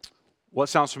 What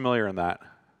sounds familiar in that?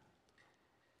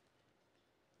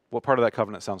 What part of that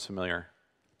covenant sounds familiar?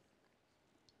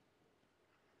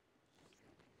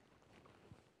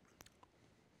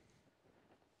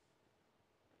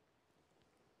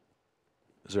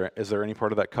 Is there any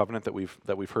part of that covenant that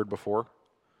we've heard before?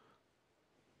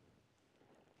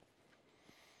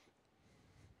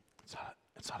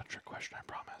 It's not a trick question, I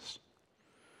promise.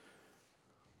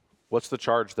 What's the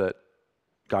charge that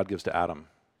God gives to Adam?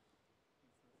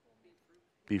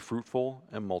 Be fruitful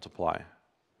and multiply.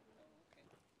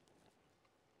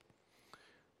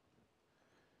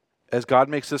 As God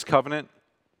makes this covenant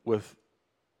with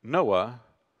Noah,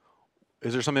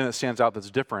 is there something that stands out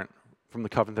that's different from the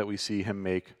covenant that we see him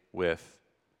make with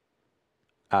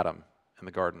Adam in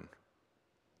the garden?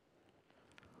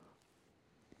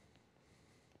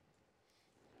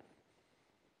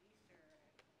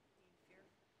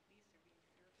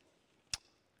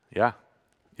 Yeah.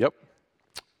 Yep.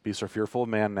 Beasts are fearful of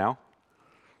man now.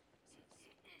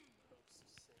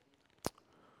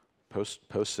 post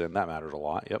sin, that matters a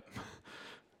lot. Yep.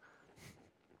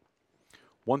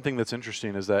 One thing that's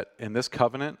interesting is that in this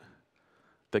covenant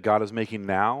that God is making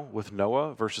now with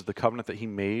Noah versus the covenant that he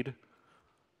made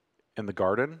in the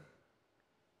garden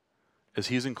is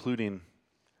he's including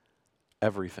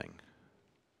everything.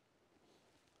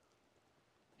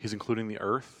 He's including the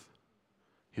earth.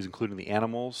 He's including the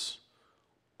animals,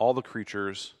 all the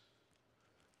creatures,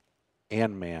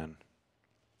 and man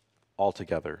all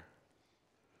together.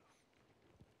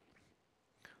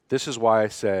 This is why I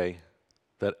say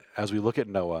that as we look at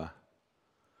Noah,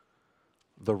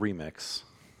 the remix,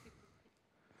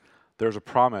 there's a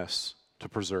promise to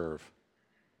preserve.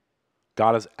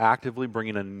 God is actively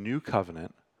bringing a new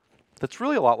covenant that's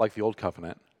really a lot like the old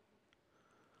covenant,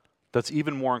 that's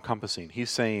even more encompassing.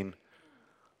 He's saying,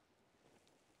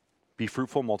 be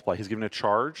fruitful, multiply. He's giving a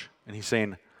charge, and he's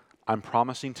saying, I'm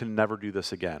promising to never do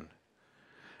this again.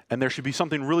 And there should be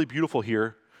something really beautiful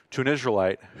here to an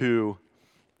Israelite who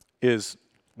is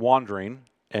wandering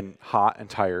and hot and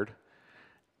tired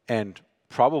and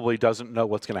probably doesn't know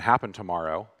what's going to happen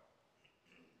tomorrow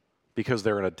because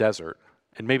they're in a desert.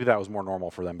 And maybe that was more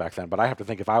normal for them back then, but I have to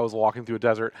think if I was walking through a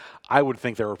desert, I would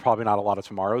think there were probably not a lot of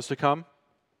tomorrows to come.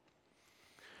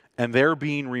 And they're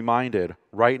being reminded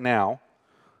right now,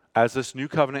 as this new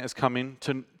covenant is coming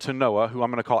to Noah, who I'm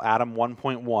going to call Adam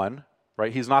 1.1,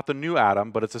 right? He's not the new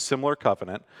Adam, but it's a similar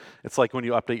covenant. It's like when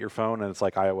you update your phone and it's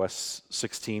like iOS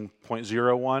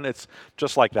 16.01. It's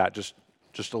just like that,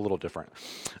 just a little different.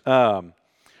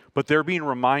 But they're being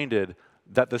reminded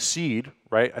that the seed,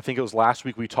 right? I think it was last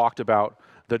week we talked about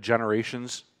the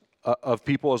generations of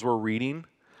people as we're reading.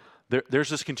 There's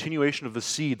this continuation of the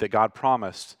seed that God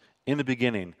promised in the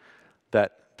beginning,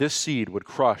 that this seed would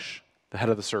crush the head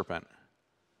of the serpent.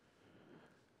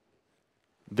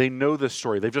 They know this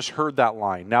story. They've just heard that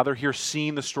line. Now they're here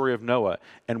seeing the story of Noah.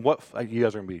 And what, you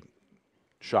guys are going to be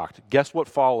shocked. Guess what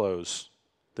follows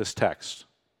this text?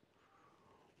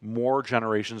 More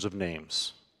generations of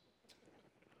names.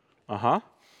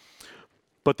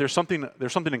 But there's something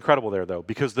incredible there, though,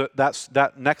 because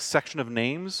that next section of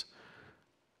names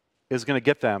is going to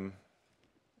get them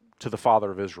to the father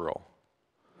of Israel.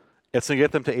 It's going to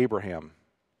get them to Abraham.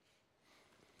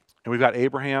 And we've got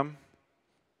Abraham.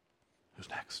 Who's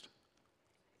next?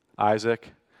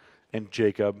 Isaac and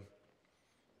Jacob.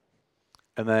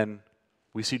 And then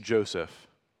we see Joseph.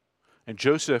 And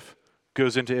Joseph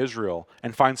goes into Israel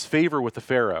and finds favor with the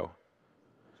Pharaoh.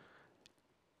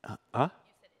 Oh,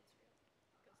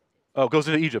 goes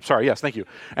into Egypt. Sorry, yes, thank you.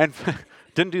 And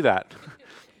didn't do that.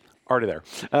 Already there,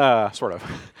 sort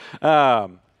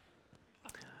of.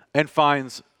 And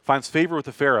finds favor with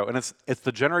the Pharaoh. And it's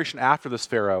the generation after this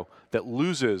Pharaoh that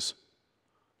loses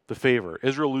the favor.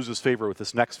 Israel loses favor with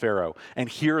this next Pharaoh. And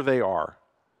here they are.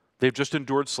 They've just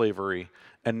endured slavery,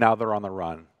 and now they're on the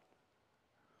run.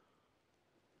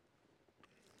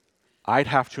 I'd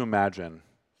have to imagine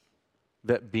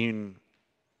that being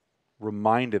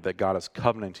reminded that God is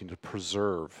covenanting to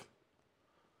preserve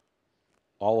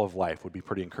all of life would be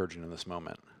pretty encouraging in this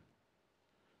moment.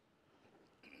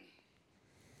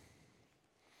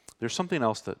 There's something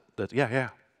else that yeah.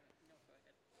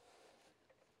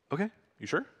 Okay, you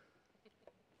sure?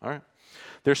 All right.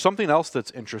 There's something else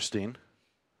that's interesting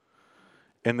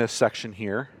in this section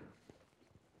here,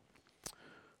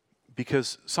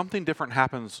 because something different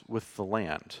happens with the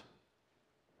land.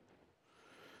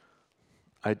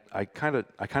 I kind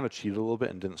of cheated a little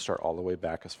bit and didn't start all the way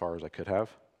back as far as I could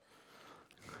have.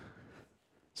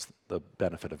 It's the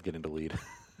benefit of getting to lead.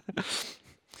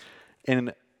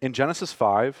 In Genesis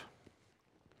 5,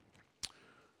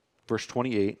 verse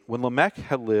 28, when Lamech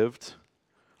had lived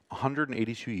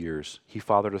 182 years, he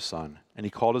fathered a son, and he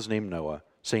called his name Noah,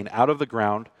 saying, out of the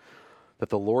ground that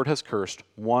the Lord has cursed,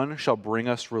 one shall bring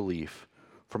us relief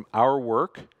from our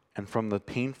work and from the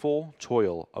painful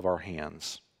toil of our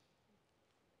hands.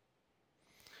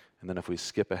 And then if we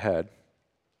skip ahead,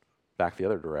 back the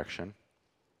other direction,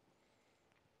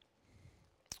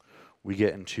 we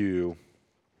get into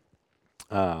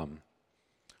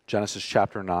Genesis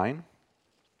chapter 9,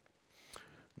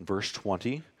 verse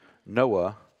 20.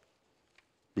 Noah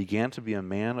began to be a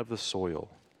man of the soil,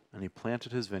 and he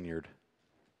planted his vineyard,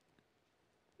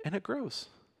 and it grows,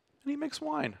 and he makes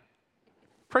wine.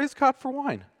 Praise God for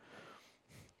wine.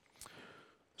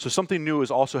 So something new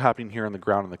is also happening here on the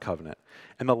ground in the covenant.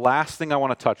 And the last thing I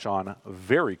want to touch on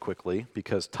very quickly,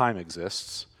 because time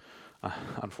exists,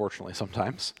 unfortunately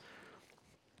sometimes,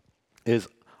 is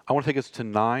I want to take us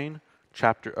to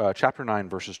chapter 9,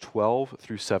 verses 12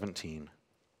 through 17.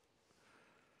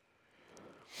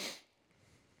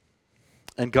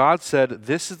 And God said,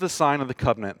 this is the sign of the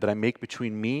covenant that I make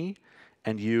between me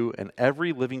and you and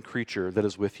every living creature that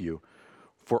is with you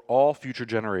for all future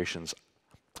generations.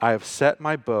 I have set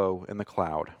my bow in the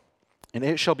cloud, and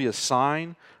it shall be a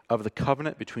sign of the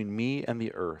covenant between me and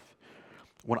the earth.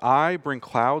 When I bring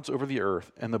clouds over the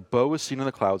earth and the bow is seen in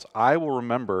the clouds, I will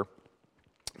remember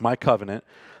my covenant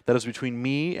that is between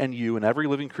me and you and every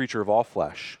living creature of all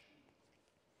flesh.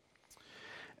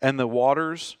 And the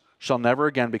waters shall never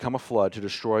again become a flood to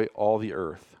destroy all the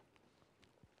earth.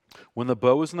 When the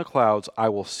bow is in the clouds, I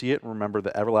will see it and remember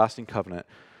the everlasting covenant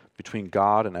between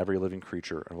God and every living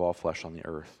creature of all flesh on the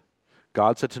earth.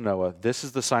 God said to Noah, "This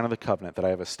is the sign of the covenant that I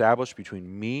have established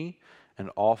between me and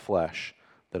all flesh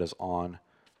that is on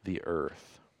the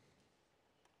earth."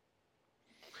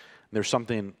 There's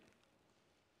something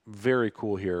very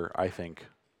cool here, I think.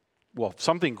 Well,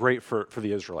 something great for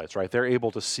the Israelites, right? They're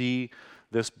able to see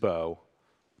this bow,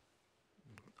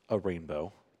 a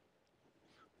rainbow,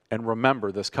 and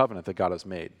remember this covenant that God has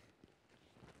made.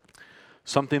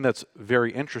 Something that's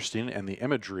very interesting in the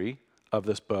imagery of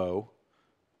this bow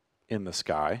in the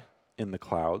sky, in the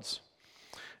clouds,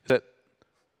 is that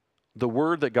the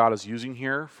word that God is using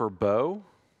here for bow,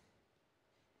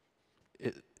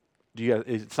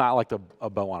 it's not like a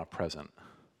bow on a present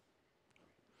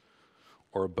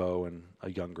or a bow in a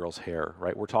young girl's hair,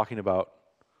 right? We're talking about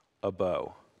a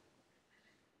bow,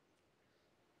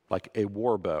 like a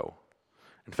war bow.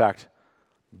 In fact,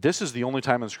 this is the only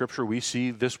time in Scripture we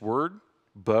see this word,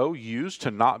 bow, used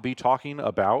to not be talking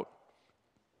about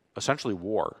essentially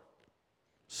war.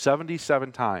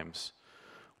 77 times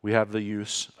we have the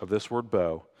use of this word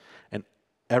bow, and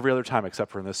every other time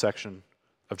except for in this section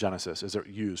of Genesis is it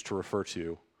used to refer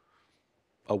to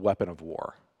a weapon of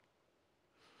war.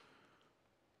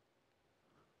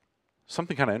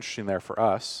 Something kind of interesting there for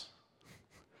us.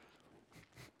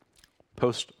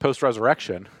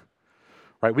 Post-resurrection,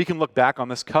 right? We can look back on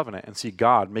this covenant and see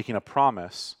God making a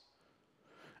promise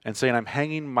and saying, "I'm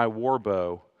hanging my war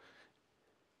bow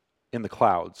in the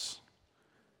clouds,"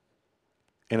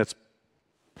 and it's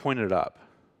pointed up.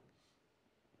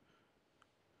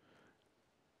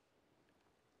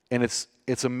 And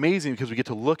it's amazing because we get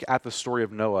to look at the story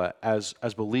of Noah as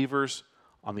believers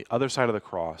on the other side of the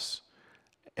cross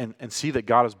and see that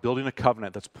God is building a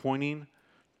covenant that's pointing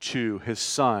to his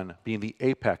son being the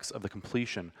apex of the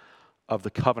completion of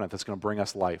the covenant that's going to bring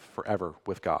us life forever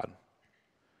with God.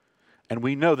 And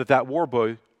we know that war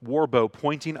bow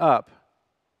pointing up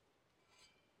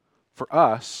for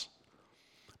us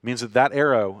means that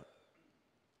arrow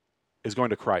is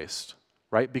going to Christ,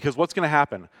 right? Because what's going to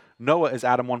happen? Noah is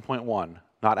Adam 1.1,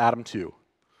 not Adam 2.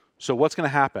 So what's going to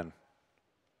happen?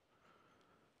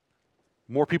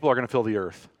 More people are going to fill the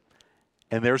earth,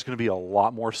 and there's going to be a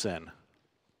lot more sin.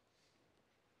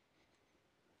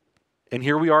 And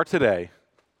here we are today,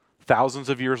 thousands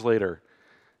of years later,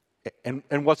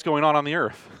 and what's going on the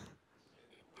earth?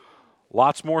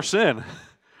 Lots more sin,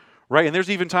 right? And there's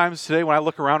even times today when I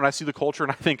look around and I see the culture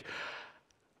and I think,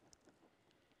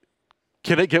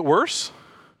 can it get worse?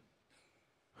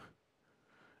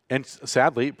 And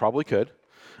sadly, it probably could.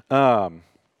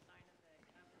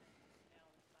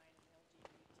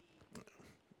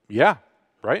 Yeah,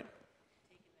 right?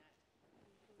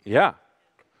 Yeah.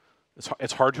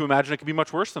 It's hard to imagine it could be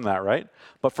much worse than that, right?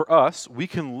 But for us, we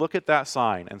can look at that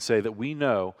sign and say that we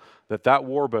know that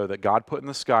war bow that God put in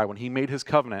the sky when he made his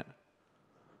covenant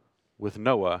with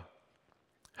Noah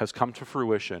has come to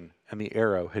fruition and the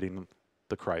arrow hitting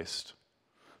the Christ.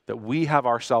 That we have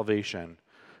our salvation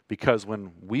because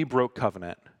when we broke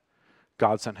covenant,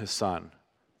 God sent his son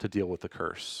to deal with the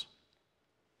curse.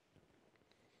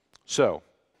 So,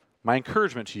 my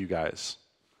encouragement to you guys,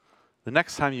 the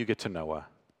next time you get to Noah,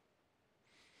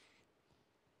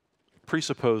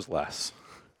 presuppose less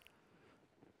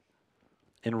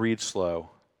and read slow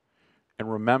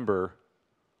and remember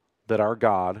that our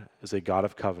God is a God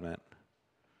of covenant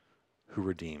who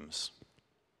redeems.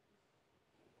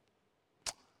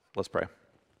 Let's pray.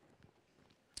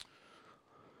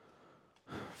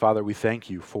 Father, we thank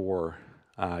you for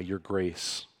your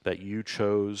grace that you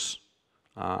chose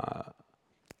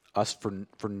us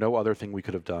for no other thing we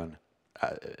could have done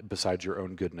besides your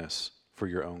own goodness, for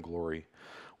your own glory.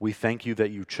 We thank you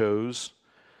that you chose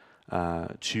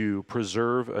to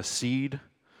preserve a seed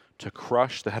to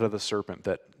crush the head of the serpent,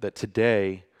 that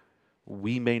today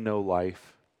we may know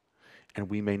life and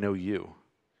we may know you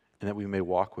and that we may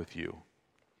walk with you.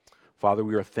 Father,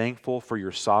 we are thankful for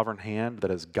your sovereign hand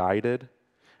that has guided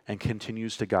and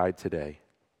continues to guide today.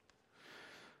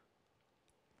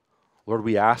 Lord,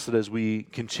 we ask that as we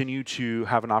continue to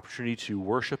have an opportunity to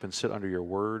worship and sit under your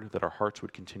word, that our hearts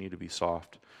would continue to be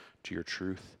soft to your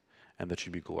truth and that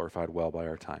you be glorified well by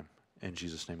our time. In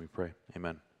Jesus' name we pray.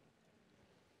 Amen.